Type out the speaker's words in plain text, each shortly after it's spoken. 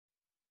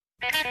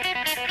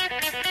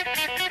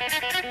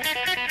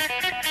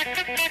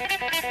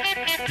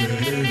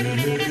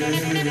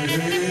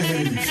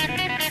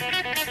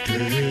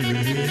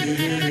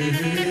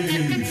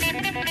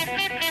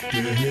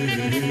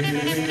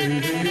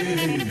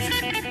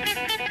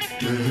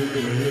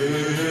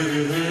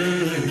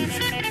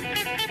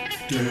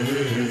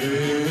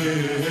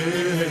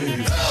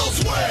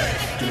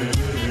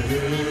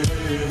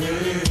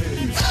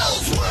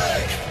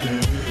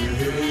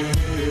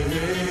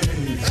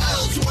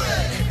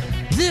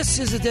This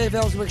is the Dave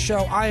Ellswick Show.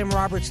 I am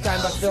Robert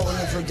Steinbach filling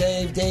in for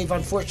Dave. Dave,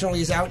 unfortunately,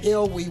 is out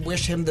ill. We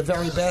wish him the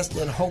very best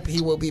and hope he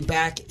will be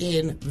back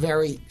in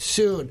very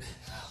soon.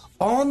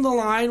 On the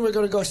line, we're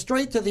going to go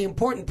straight to the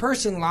important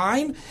person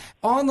line.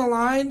 On the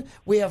line,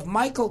 we have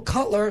Michael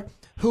Cutler,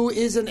 who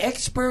is an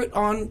expert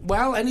on,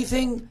 well,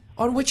 anything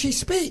on which he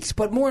speaks,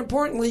 but more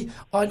importantly,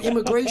 on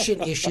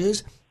immigration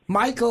issues.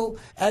 Michael,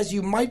 as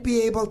you might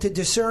be able to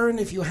discern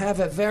if you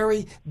have a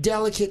very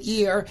delicate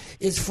ear,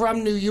 is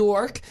from New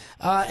York.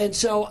 And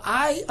so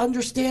I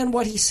understand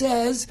what he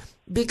says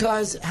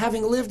because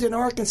having lived in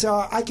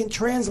Arkansas, I can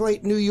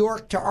translate New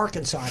York to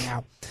Arkansas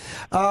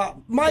now.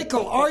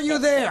 Michael, are you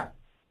there?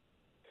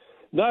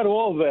 Not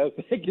all of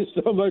that. Thank you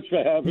so much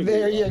for having me.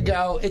 There you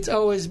go. It's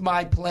always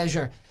my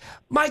pleasure.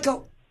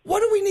 Michael, what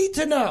do we need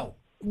to know?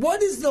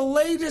 What is the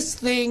latest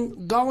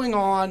thing going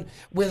on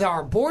with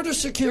our border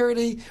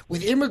security,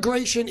 with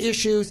immigration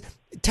issues?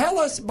 Tell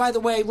us, by the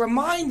way,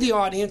 remind the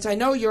audience, I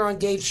know you're on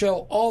Dave's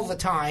show all the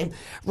time,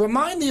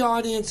 remind the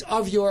audience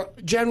of your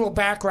general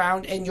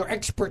background and your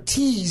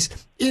expertise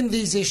in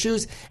these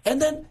issues,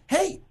 and then,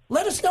 hey,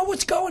 let us know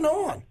what's going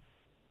on.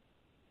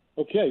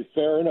 Okay,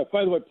 fair enough.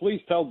 By the way,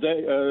 please tell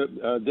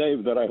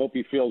Dave that I hope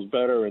he feels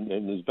better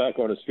and is back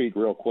on his feet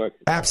real quick.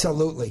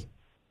 Absolutely.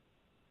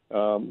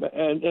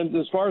 And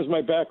as far as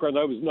my background,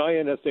 I was an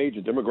INS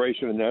agent,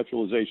 Immigration and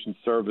Naturalization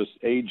Service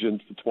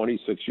agent for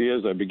 26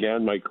 years. I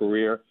began my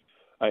career,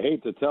 I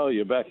hate to tell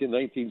you, back in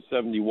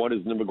 1971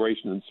 as an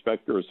immigration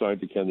inspector assigned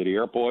to Kennedy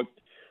Airport.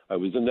 I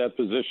was in that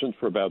position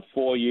for about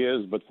 4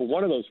 years, but for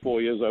one of those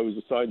 4 years, I was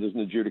assigned as an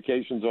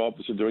adjudications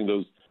officer doing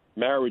those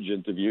marriage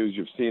interviews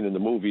you've seen in the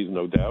movies,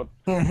 no doubt.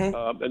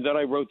 Mm-hmm. And then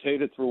I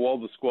rotated through all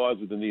the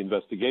squads within the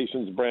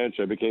investigations branch.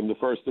 I became the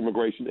first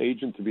immigration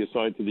agent to be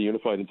assigned to the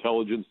Unified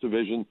Intelligence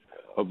Division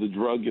of the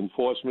Drug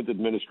Enforcement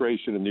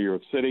Administration in New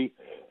York City.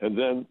 And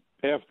then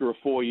after a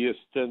 4-year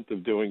stint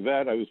of doing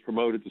that, I was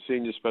promoted to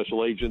senior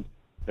special agent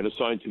and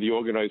assigned to the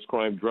Organized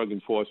Crime Drug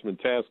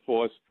Enforcement Task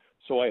Force.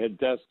 So I had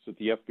desks at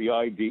the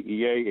FBI,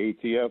 DEA,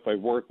 ATF.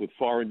 I've worked with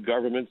foreign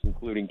governments,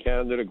 including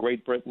Canada,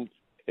 Great Britain,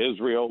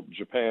 Israel,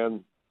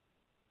 Japan.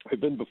 I've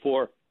been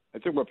before, I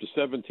think we're up to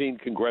 17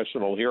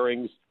 congressional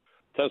hearings,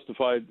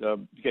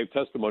 gave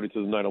testimony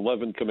to the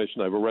 9/11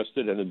 Commission. I've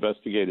arrested and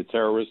investigated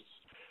terrorists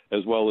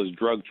as well as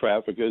drug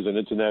traffickers and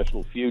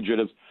international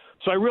fugitives.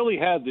 So I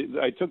really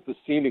I took the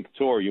scenic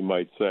tour, you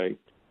might say.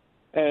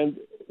 And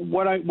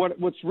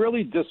what's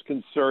really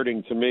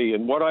disconcerting to me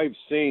and what I've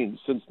seen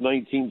since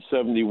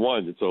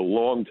 1971, it's a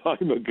long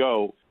time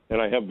ago,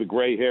 and I have the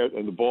gray hair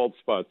and the bald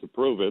spot to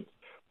prove it,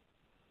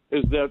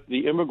 is that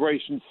the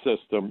immigration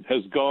system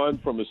has gone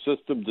from a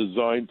system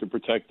designed to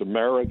protect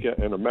America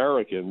and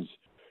Americans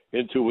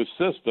into a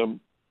system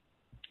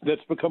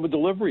that's become a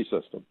delivery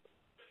system.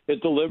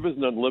 It delivers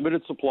an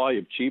unlimited supply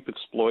of cheap,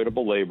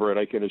 exploitable labor, and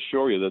I can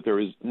assure you that there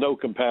is no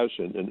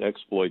compassion in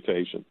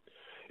exploitation.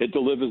 It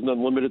delivers an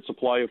unlimited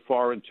supply of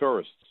foreign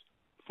tourists,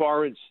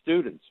 foreign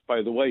students,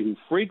 by the way, who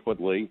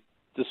frequently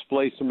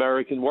displace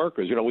American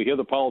workers. You know, we hear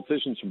the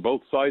politicians from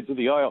both sides of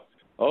the aisle,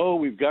 oh,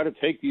 we've got to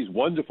take these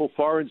wonderful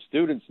foreign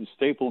students and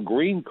staple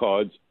green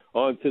cards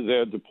onto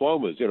their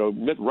diplomas. You know,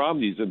 Mitt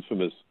Romney's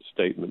infamous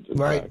statement, in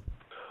fact.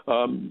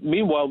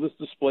 Meanwhile, this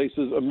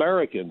displaces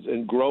Americans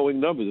in growing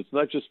numbers. It's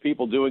not just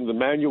people doing the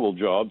manual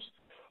jobs,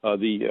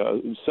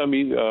 the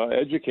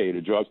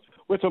semi-educated jobs.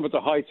 We're talking about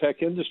the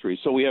high-tech industry.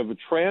 So we have a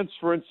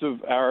transference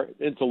of our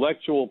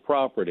intellectual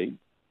property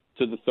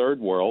to the third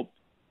world,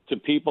 to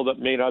people that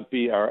may not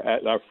be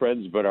our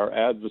friends but our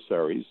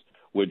adversaries.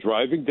 We're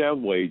driving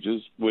down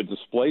wages. We're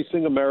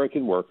displacing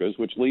American workers,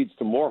 which leads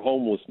to more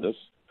homelessness.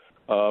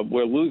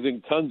 We're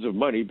losing tons of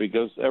money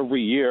because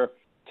every year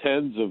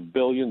tens of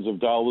billions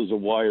of dollars are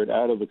wired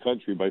out of the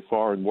country by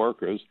foreign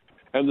workers.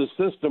 And the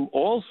system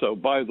also,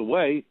 by the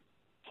way,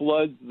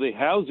 floods the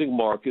housing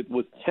market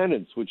with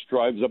tenants, which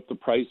drives up the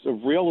price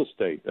of real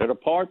estate and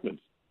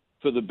apartments.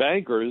 For the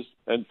bankers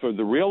and for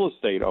the real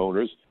estate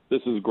owners,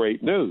 this is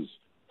great news.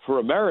 For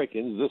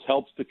Americans, this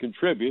helps to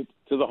contribute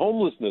to the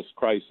homelessness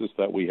crisis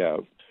that we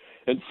have.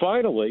 And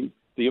finally,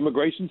 the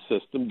immigration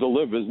system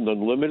delivers an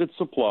unlimited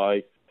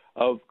supply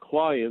of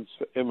clients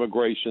for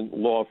immigration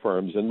law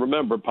firms. And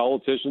remember,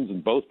 politicians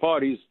in both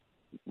parties,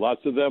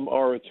 lots of them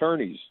are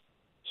attorneys.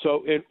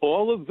 So in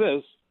all of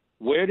this,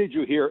 where did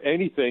you hear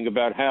anything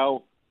about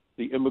how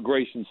the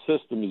immigration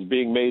system is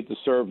being made to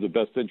serve the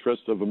best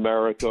interests of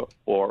America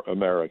or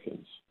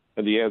Americans?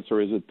 And the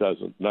answer is it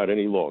doesn't, not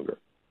any longer.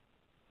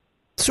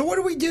 So what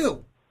do we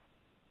do?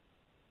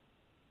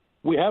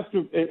 We have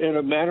to, in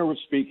a manner of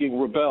speaking,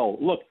 rebel.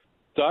 Look,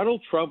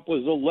 Donald Trump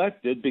was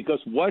elected because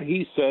what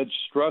he said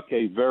struck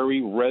a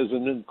very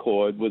resonant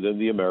chord within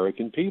the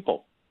American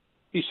people.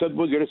 He said,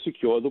 we're going to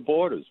secure the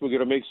borders. We're going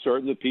to make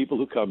certain that people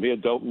who come here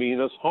don't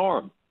mean us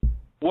harm.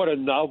 What a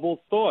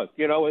novel thought.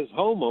 You know, as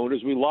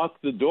homeowners, we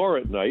lock the door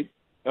at night,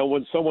 and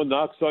when someone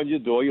knocks on your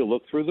door, you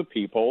look through the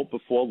peephole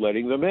before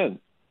letting them in.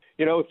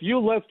 You know, if you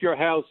left your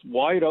house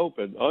wide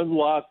open,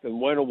 unlocked, and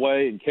went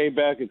away and came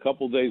back a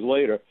couple days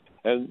later,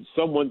 and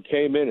someone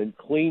came in and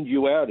cleaned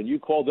you out and you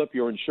called up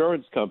your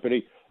insurance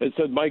company and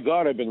said, my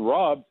God, I've been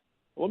robbed.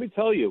 Let me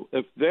tell you,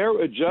 if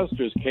their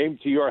adjusters came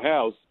to your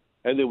house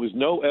and there was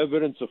no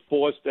evidence of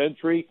forced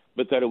entry,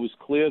 but that it was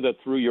clear that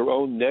through your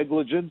own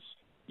negligence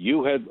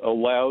you had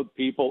allowed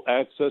people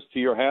access to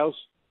your house,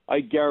 I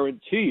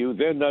guarantee you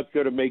they're not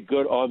going to make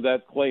good on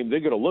that claim. They're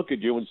going to look at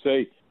you and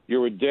say,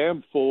 you're a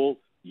damn fool.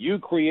 You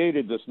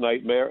created this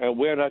nightmare, and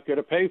we're not going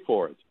to pay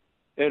for it.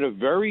 In a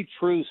very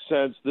true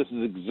sense, this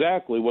is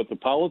exactly what the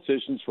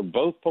politicians from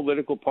both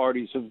political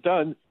parties have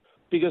done,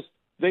 because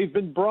they've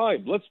been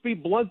bribed. Let's be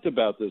blunt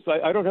about this.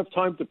 I don't have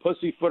time to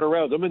pussyfoot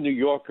around. I'm a New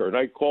Yorker, and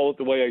I call it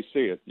the way I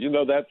see it. You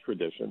know that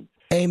tradition.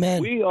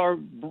 Amen.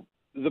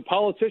 The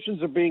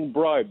politicians are being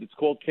bribed. It's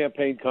called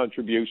campaign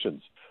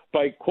contributions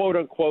by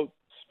quote-unquote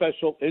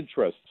special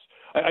interests.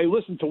 I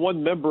listened to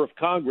one member of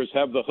Congress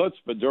have the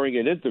chutzpah during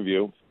an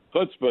interview.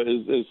 Chutzpah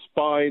is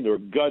spine or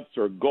guts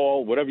or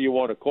gall, whatever you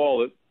want to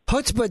call it.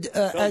 Chutzpah,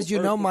 as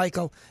you know,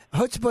 Michael,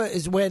 chutzpah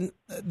is when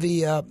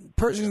the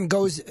person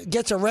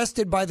gets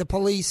arrested by the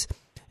police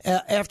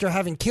after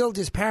having killed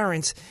his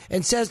parents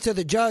and says to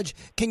the judge,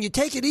 can you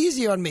take it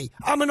easy on me?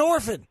 I'm an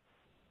orphan.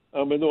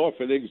 I'm an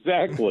orphan,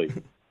 exactly.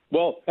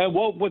 Well, and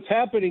what's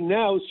happening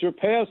now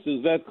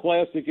surpasses that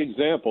classic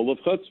example of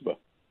chutzpah.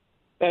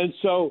 And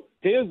so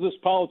here's this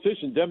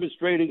politician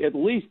demonstrating at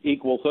least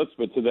equal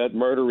chutzpah to that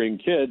murdering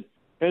kid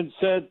and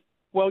said,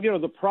 well,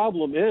 the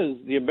problem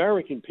is the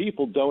American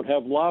people don't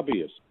have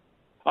lobbyists.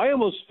 I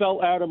almost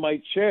fell out of my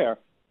chair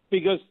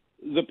because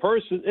the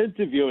person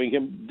interviewing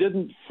him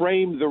didn't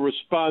frame the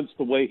response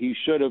the way he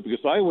should have,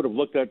 because I would have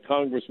looked that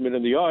congressman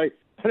in the eye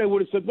and I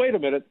would have said, wait a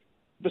minute,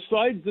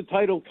 besides the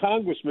title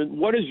congressman,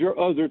 what is your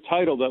other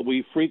title that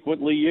we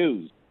frequently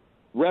use?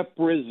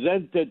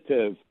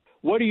 Representative.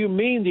 What do you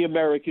mean the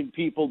American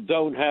people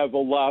don't have a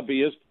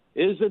lobbyist?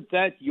 Isn't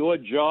that your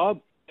job,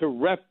 to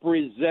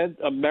represent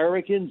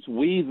Americans,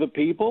 we the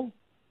people?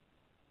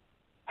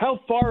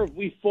 How far have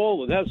we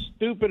fallen? How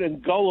stupid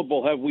and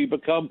gullible have we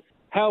become?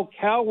 How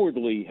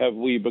cowardly have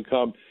we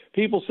become?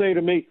 People say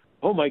to me,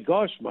 oh, my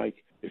gosh,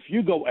 Mike, if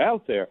you go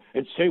out there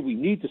and say we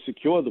need to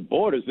secure the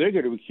borders, they're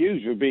going to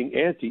accuse you of being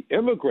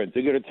anti-immigrant.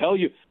 They're going to tell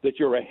you that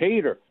you're a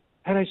hater.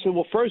 And I said,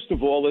 well, first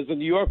of all, as a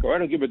New Yorker, I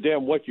don't give a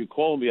damn what you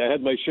call me. I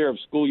had my share of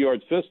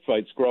schoolyard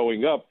fistfights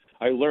growing up.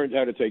 I learned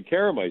how to take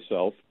care of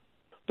myself.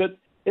 But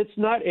it's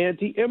not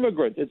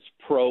anti-immigrant. It's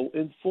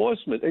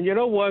pro-enforcement. And you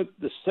know what?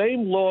 The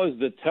same laws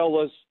that tell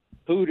us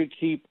who to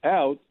keep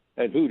out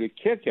and who to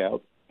kick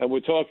out, and we're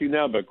talking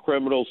now about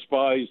criminals,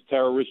 spies,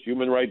 terrorists,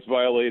 human rights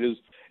violators,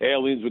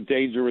 aliens with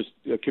dangerous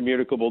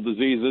communicable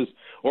diseases,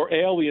 or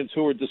aliens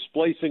who are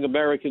displacing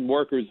American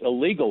workers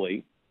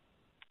illegally,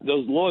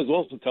 those laws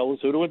also tell us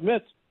who to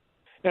admit.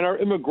 And our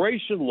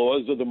immigration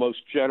laws are the most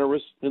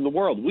generous in the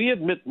world. We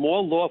admit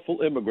more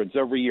lawful immigrants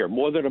every year,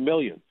 more than 1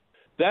 million.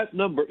 That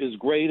number is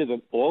greater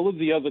than all of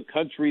the other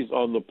countries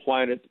on the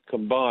planet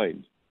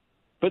combined.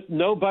 But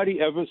nobody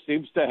ever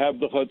seems to have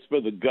the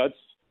chutzpah, the guts,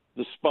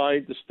 the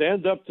spine to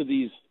stand up to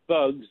these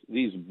thugs,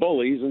 these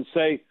bullies, and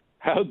say,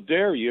 how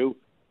dare you?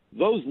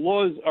 Those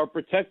laws are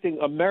protecting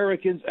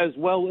Americans as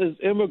well as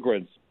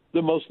immigrants.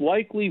 The most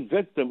likely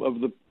victim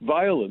of the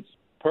violence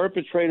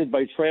perpetrated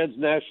by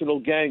transnational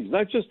gangs,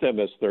 not just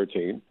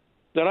MS-13,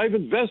 that I've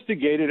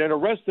investigated and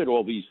arrested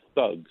all these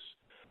thugs.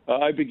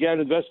 I began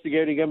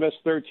investigating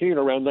MS-13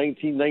 around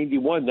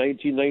 1991,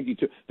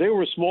 1992. They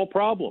were a small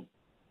problem.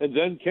 And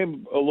then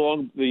came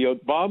along the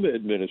Obama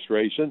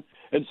administration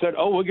and said,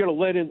 oh, we're going to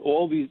let in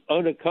all these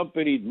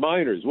unaccompanied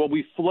minors. Well,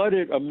 we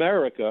flooded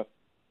America.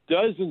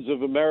 Dozens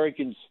of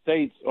American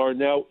states are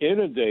now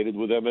inundated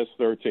with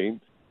MS-13.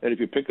 And if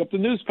you pick up the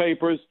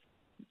newspapers,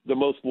 the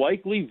most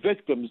likely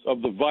victims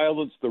of the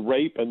violence, the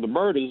rape, and the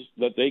murders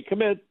that they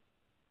commit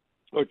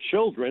are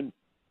children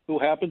who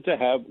happen to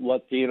have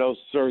Latino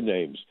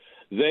surnames.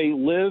 They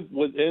live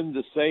within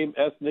the same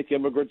ethnic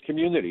immigrant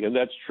community, and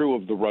that's true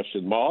of the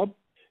Russian mob.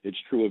 It's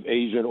true of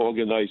Asian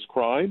organized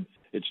crime.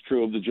 It's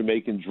true of the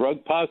Jamaican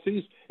drug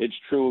posses. It's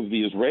true of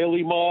the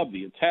Israeli mob,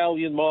 the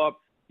Italian mob,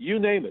 you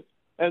name it.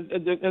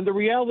 And the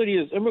reality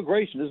is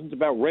immigration isn't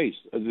about race.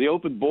 The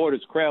open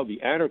borders crowd,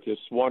 the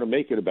anarchists want to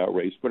make it about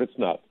race, but it's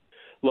not.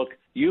 Look,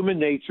 human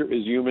nature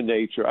is human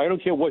nature. I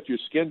don't care what your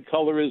skin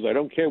color is. I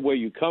don't care where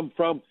you come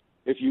from.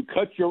 If you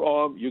cut your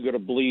arm, you're going to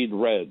bleed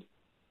red.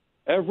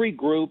 Every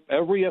group,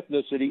 every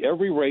ethnicity,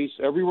 every race,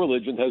 every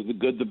religion has the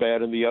good, the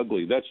bad, and the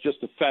ugly. That's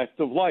just a fact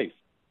of life.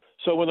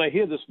 So when I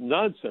hear this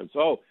nonsense,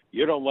 oh,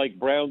 you don't like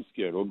brown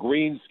skin or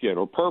green skin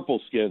or purple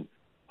skin,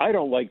 I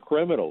don't like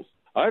criminals.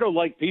 I don't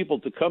like people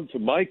to come to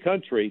my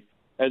country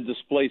and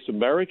displace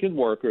American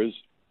workers,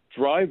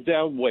 drive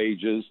down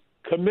wages,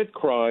 commit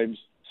crimes,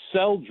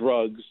 sell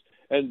drugs,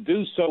 and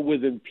do so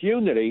with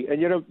impunity.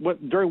 And,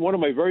 during one of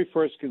my very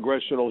first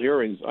congressional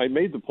hearings, I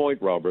made the point,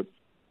 Robert,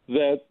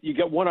 that you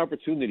get one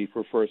opportunity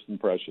for first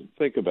impression.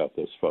 Think about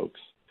this, folks.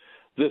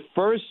 The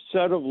first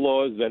set of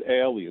laws that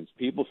aliens,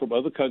 people from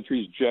other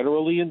countries,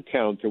 generally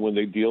encounter when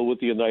they deal with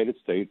the United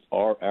States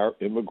are our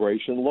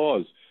immigration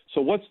laws.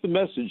 So what's the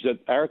message that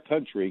our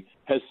country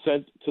has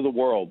sent to the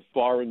world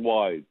far and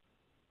wide?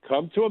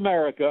 Come to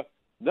America.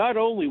 Not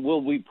only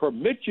will we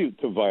permit you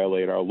to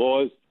violate our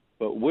laws,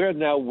 but we're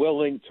now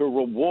willing to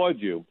reward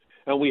you.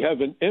 And we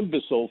have an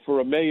imbecile for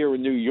a mayor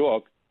in New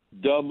York,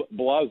 Dumb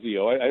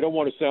Blasio. I don't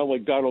want to sound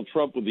like Donald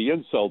Trump with the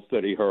insults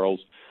that he hurls,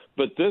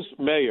 but this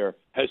mayor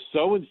has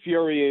so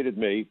infuriated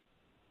me.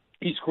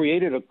 He's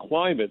created a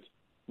climate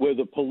where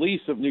the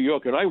police of New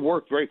York, and I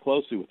worked very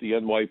closely with the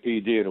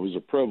NYPD, and it was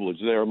a privilege.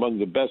 They're among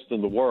the best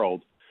in the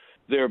world.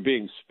 They're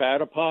being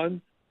spat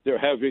upon. They're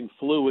having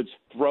fluids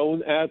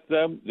thrown at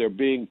them. They're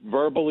being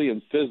verbally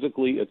and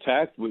physically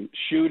attacked.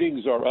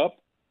 Shootings are up.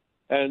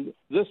 And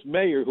this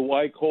mayor, who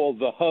I call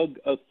the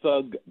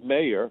hug-a-thug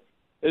mayor,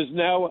 is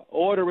now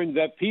ordering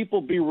that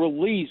people be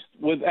released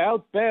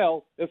without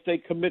bail if they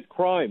commit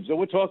crimes. And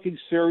we're talking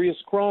serious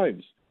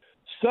crimes.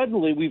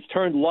 Suddenly, we've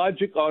turned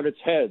logic on its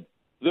head.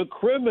 The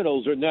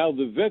criminals are now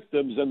the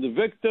victims, and the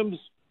victims,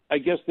 I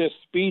guess they're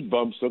speed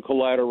bumps or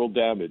collateral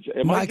damage.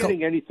 Am I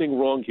getting anything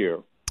wrong here?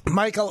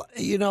 Michael,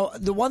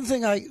 the one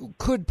thing I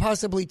could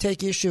possibly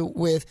take issue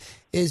with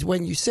is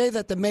when you say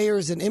that the mayor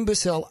is an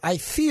imbecile, I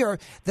fear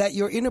that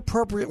you're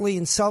inappropriately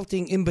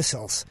insulting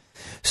imbeciles.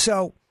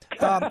 So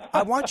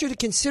I want you to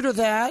consider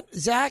that.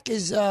 Zach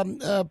is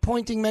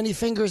pointing many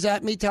fingers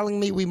at me, telling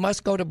me we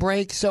must go to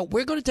break. So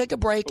we're going to take a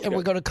break, and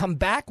we're going to come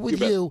back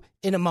with you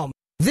in a moment.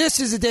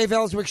 This is the Dave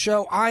Ellswick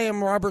Show. I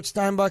am Robert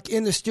Steinbach.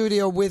 In the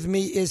studio with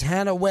me is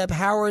Hannah Webb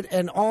Howard,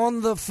 and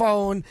on the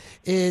phone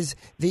is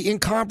the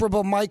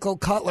incomparable Michael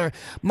Cutler.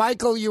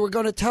 Michael, you were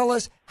going to tell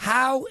us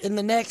how in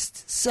the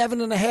next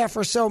 7.5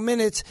 or so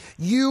minutes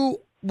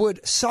you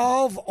would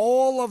solve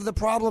all of the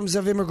problems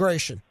of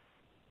immigration.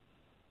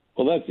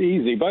 Well, that's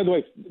easy. By the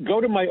way,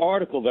 go to my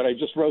article that I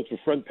just wrote for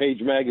Front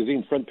Page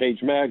Magazine, Front Page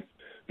Mag,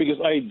 because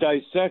I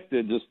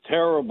dissected this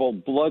terrible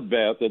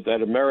bloodbath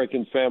that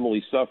American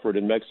family suffered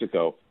in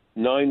Mexico.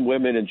 9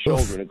 women and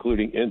children,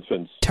 including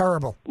infants.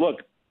 Terrible.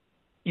 Look,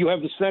 you have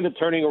the Senate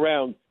turning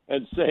around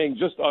and saying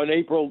just on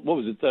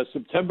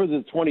September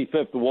the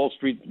 25th, the Wall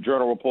Street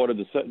Journal reported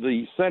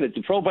the Senate,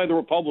 controlled by the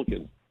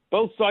Republicans.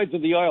 Both sides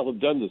of the aisle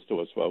have done this to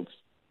us, folks.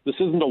 This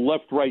isn't a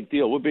left-right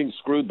deal. We're being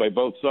screwed by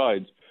both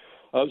sides.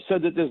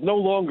 Said that there's no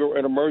longer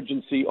an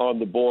emergency on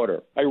the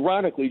border.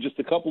 Ironically, just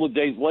a couple of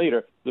days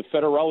later, the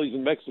federales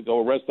in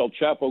Mexico arrest El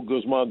Chapo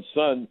Guzman's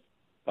son.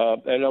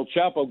 And El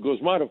Chapo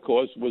Guzman, of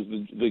course, was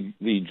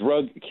the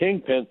drug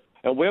kingpin.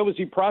 And where was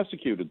he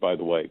prosecuted, by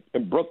the way?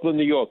 In Brooklyn,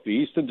 New York, the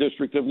Eastern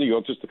District of New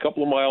York, just a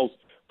couple of miles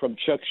from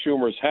Chuck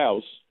Schumer's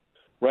house,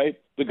 right?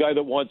 The guy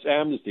that wants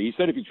amnesty. He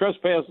said if you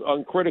trespass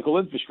on critical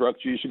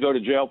infrastructure, you should go to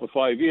jail for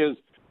 5 years.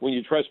 When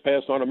you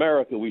trespass on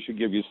America, we should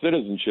give you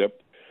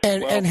citizenship.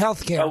 And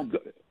health care.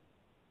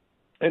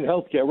 And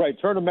health care, right.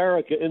 Turn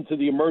America into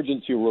the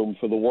emergency room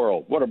for the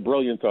world. What a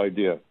brilliant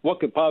idea. What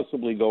could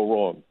possibly go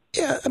wrong?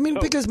 Yeah, I mean,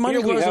 because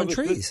money grows on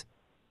trees.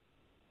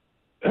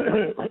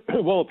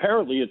 Well,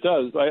 apparently it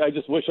does. I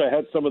just wish I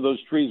had some of those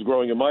trees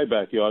growing in my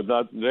backyard,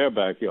 not their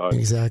backyard.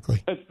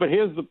 Exactly. But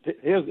here's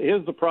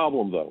the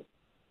problem, though.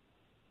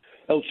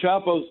 El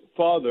Chapo's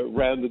father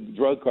ran the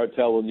drug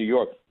cartel in New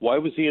York. Why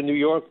was he in New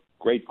York?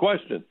 Great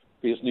question.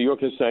 Because New York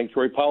has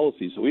sanctuary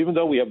policy. So even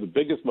though we have the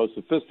biggest, most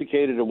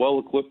sophisticated and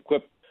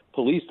well-equipped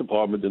police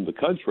department in the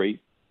country,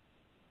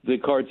 the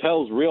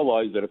cartels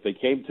realized that if they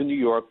came to New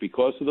York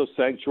because of those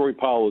sanctuary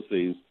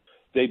policies,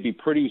 they'd be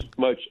pretty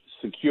much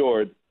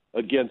secured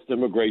against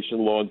immigration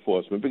law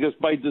enforcement. Because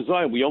by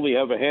design, we only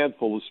have a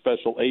handful of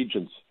special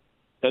agents.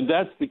 And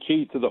that's the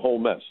key to the whole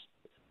mess.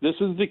 This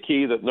is the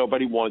key that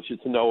nobody wants you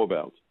to know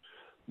about.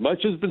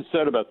 Much has been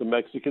said about the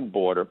Mexican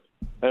border,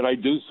 and I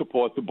do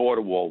support the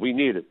border wall. We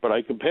need it. But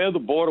I compare the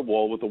border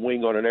wall with the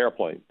wing on an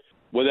airplane.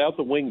 Without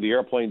the wing, the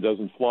airplane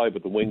doesn't fly,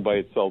 but the wing by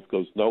itself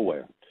goes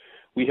nowhere.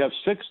 We have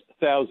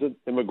 6,000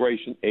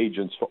 immigration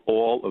agents for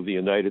all of the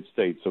United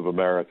States of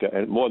America,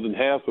 and more than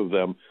half of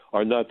them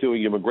are not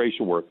doing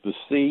immigration work. The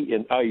sea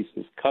and ice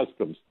is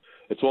customs.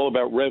 It's all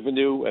about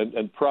revenue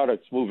and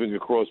products moving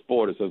across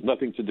borders. It has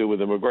nothing to do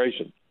with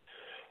immigration.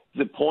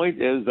 The point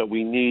is that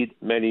we need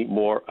many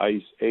more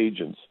ICE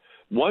agents.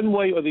 One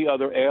way or the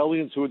other,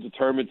 aliens who are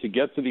determined to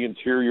get to the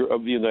interior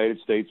of the United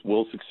States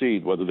will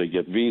succeed, whether they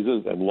get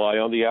visas and lie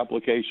on the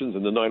applications.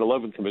 And the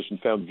 9/11 Commission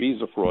found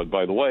visa fraud,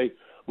 by the way,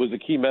 was a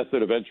key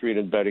method of entry and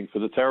embedding for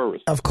the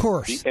terrorists. Of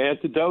course. The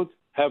antidote,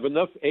 have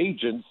enough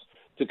agents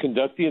to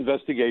conduct the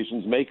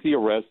investigations, make the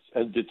arrests,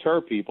 and deter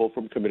people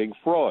from committing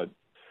fraud.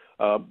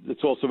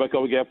 It's also about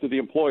going after the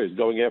employers,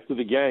 going after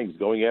the gangs,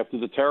 going after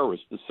the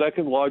terrorists. The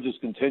second largest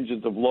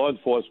contingent of law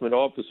enforcement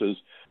officers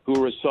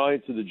who are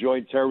assigned to the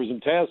Joint Terrorism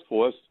Task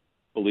Force,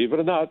 believe it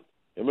or not,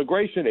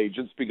 immigration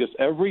agents, because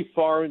every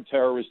foreign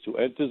terrorist who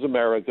enters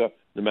America,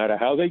 no matter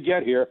how they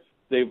get here,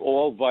 they've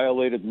all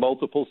violated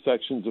multiple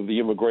sections of the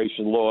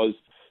immigration laws.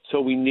 So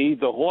we need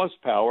the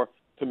horsepower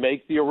to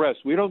make the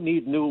arrest. We don't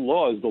need new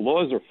laws. The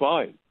laws are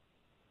fine.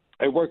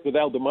 I worked with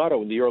Al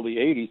D'Amato in the early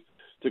 80s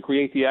to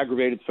create the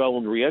aggravated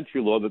felon reentry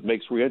law that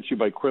makes reentry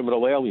by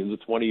criminal aliens a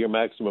 20-year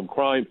maximum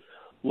crime.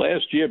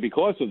 Last year,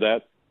 because of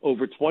that,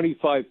 over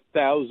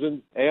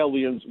 25,000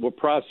 aliens were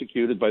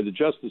prosecuted by the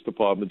Justice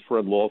Department for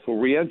unlawful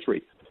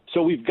reentry.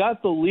 So we've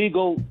got the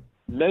legal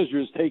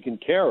measures taken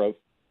care of.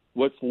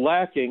 What's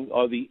lacking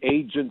are the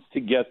agents to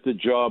get the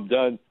job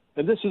done.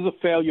 And this is a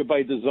failure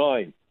by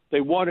design.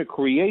 They want to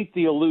create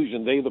the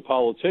illusion, they, the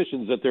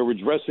politicians, that they're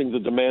addressing the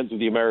demands of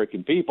the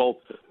American people.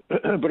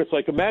 But it's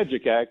like a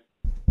magic act.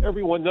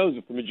 Everyone knows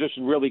if the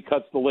magician really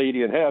cuts the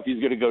lady in half, he's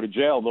going to go to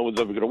jail. No one's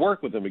ever going to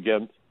work with him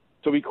again.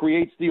 So he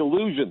creates the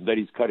illusion that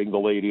he's cutting the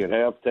lady in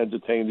half to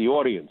entertain the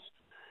audience.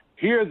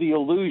 Here, the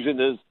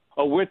illusion is,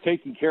 oh, we're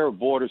taking care of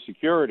border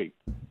security.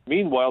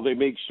 Meanwhile, they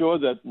make sure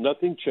that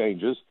nothing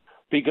changes,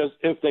 because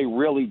if they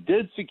really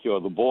did secure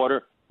the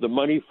border, the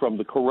money from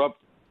the corrupt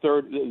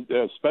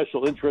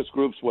special interest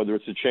groups, whether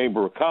it's the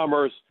Chamber of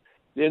Commerce,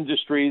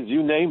 industries,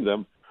 you name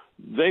them,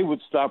 they would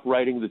stop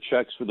writing the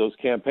checks for those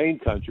campaign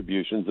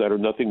contributions that are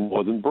nothing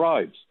more than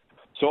bribes.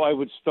 So I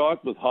would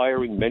start with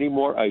hiring many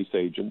more ICE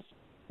agents,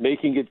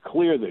 making it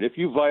clear that if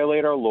you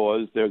violate our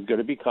laws, there's going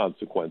to be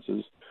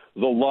consequences.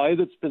 The lie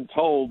that's been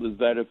told is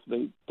that if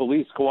the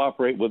police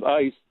cooperate with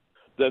ICE,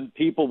 then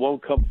people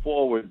won't come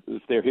forward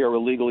if they're here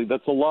illegally.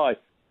 That's a lie.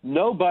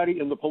 Nobody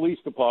in the police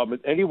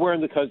department anywhere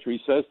in the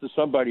country says to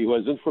somebody who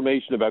has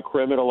information about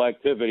criminal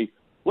activity,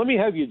 let me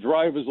have your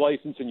driver's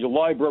license and your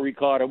library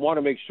card. I want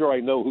to make sure I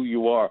know who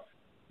you are.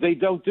 They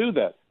don't do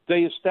that.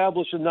 They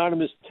establish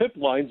anonymous tip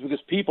lines because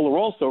people are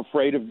also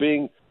afraid of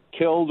being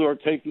killed or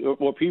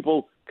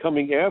people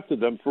coming after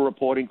them for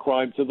reporting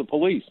crime to the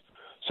police.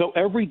 So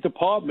every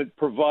department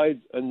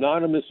provides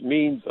anonymous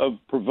means of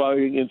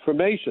providing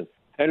information.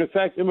 And in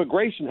fact,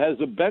 immigration has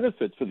a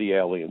benefit for the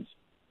aliens.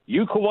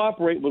 You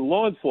cooperate with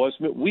law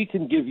enforcement, we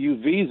can give you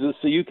visas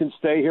so you can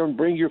stay here and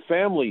bring your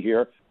family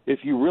here if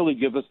you really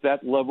give us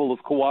that level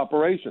of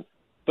cooperation.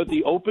 But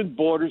the open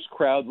borders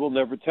crowd will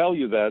never tell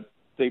you that.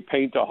 They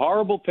paint a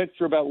horrible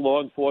picture about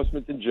law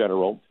enforcement in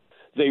general.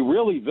 They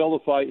really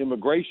vilify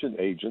immigration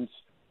agents.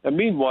 And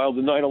meanwhile,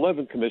 the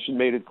 9/11 Commission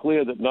made it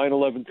clear that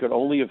 9/11 could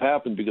only have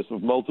happened because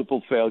of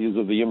multiple failures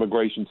of the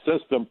immigration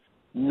system,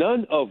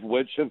 none of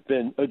which have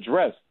been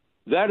addressed.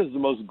 That is the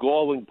most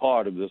galling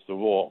part of this of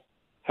all.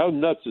 How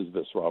nuts is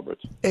this, Robert?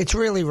 It's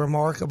really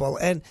remarkable.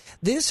 And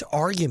this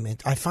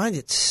argument, I find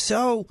it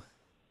so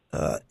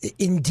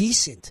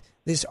indecent,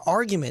 this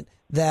argument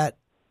that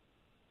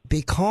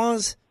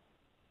because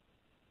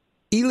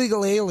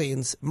illegal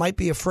aliens might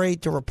be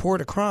afraid to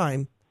report a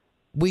crime,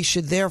 we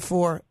should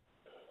therefore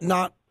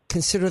not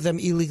consider them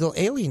illegal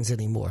aliens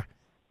anymore.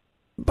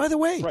 By the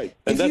way, right,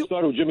 and that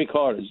started with Jimmy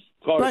Carter.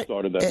 Carter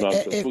started that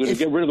nonsense. We're going to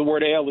get rid of the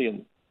word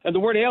alien. And the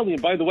word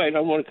alien, by the way, I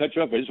don't want to cut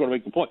you up, I just want to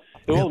make the point.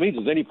 All it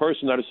means is any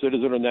person not a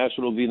citizen or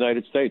national of the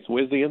United States.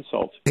 Where's the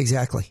insult?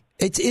 Exactly.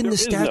 It's in the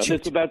statute. None.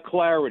 It's about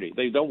clarity.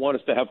 They don't want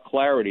us to have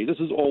clarity. This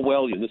is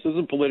Orwellian. This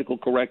isn't political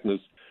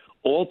correctness.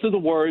 Alter the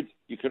words.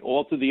 You can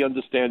alter the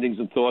understandings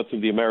and thoughts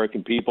of the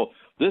American people.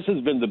 This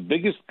has been the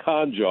biggest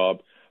con job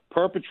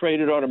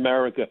perpetrated on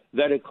America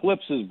that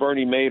eclipses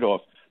Bernie Madoff.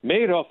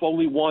 Madoff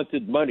only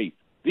wanted money.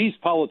 These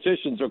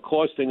politicians are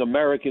costing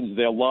Americans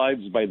their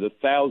lives by the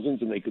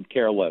thousands, and they could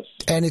care less.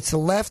 And it's the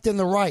left and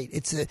the right.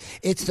 It's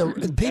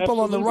the people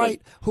on the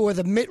right who are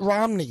the Mitt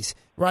Romneys,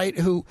 right?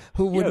 Who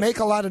would make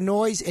a lot of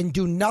noise and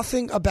do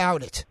nothing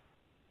about it.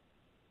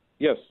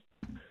 Yes,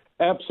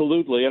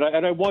 absolutely. And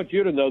I want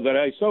you to know that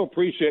I so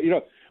appreciate.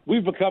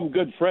 We've become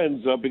good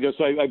friends because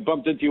I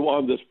bumped into you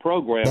on this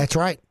program. That's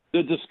right.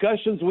 The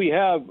discussions we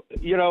have.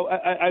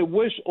 I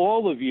wish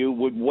all of you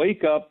would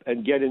wake up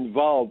and get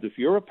involved. If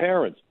you're a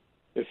parent,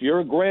 if you're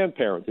a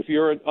grandparent, if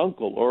you're an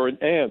uncle or an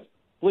aunt,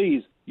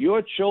 please,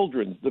 your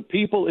children, the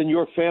people in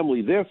your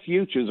family, their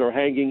futures are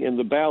hanging in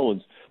the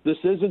balance. This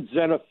isn't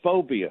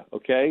xenophobia,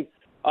 okay?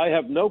 I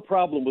have no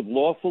problem with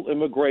lawful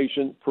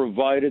immigration,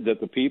 provided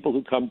that the people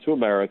who come to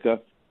America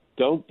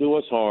don't do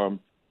us harm,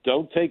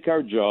 don't take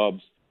our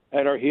jobs,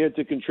 and are here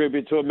to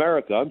contribute to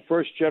America. I'm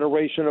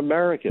first-generation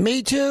American.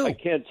 Me too. I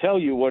can't tell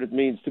you what it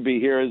means to be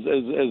here as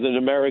an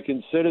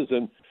American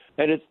citizen.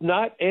 And it's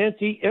not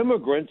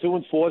anti-immigrant to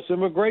enforce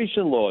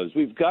immigration laws.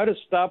 We've got to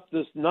stop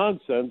this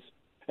nonsense,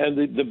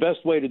 and the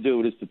best way to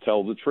do it is to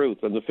tell the truth.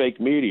 And the fake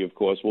media, of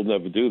course, will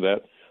never do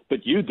that.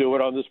 But you do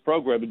it on this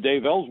program, and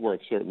Dave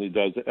Ellsworth certainly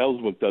does it.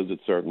 Ellsworth does it,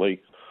 certainly.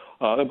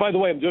 And by the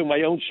way, I'm doing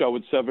my own show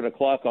at 7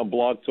 o'clock on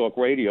Blog Talk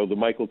Radio, the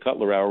Michael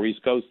Cutler Hour,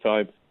 East Coast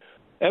time.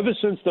 Ever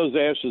since those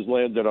ashes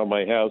landed on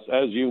my house,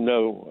 as you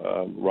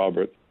know,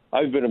 Robert,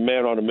 I've been a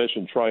man on a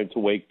mission trying to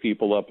wake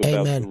people up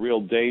about the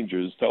real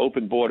dangers to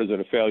open borders and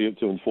a failure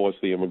to enforce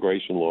the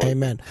immigration law.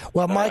 Amen.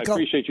 Well, Michael, I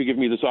appreciate you giving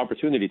me this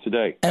opportunity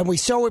today. And we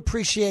so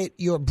appreciate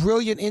your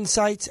brilliant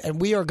insights, and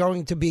we are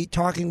going to be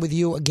talking with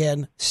you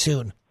again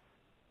soon.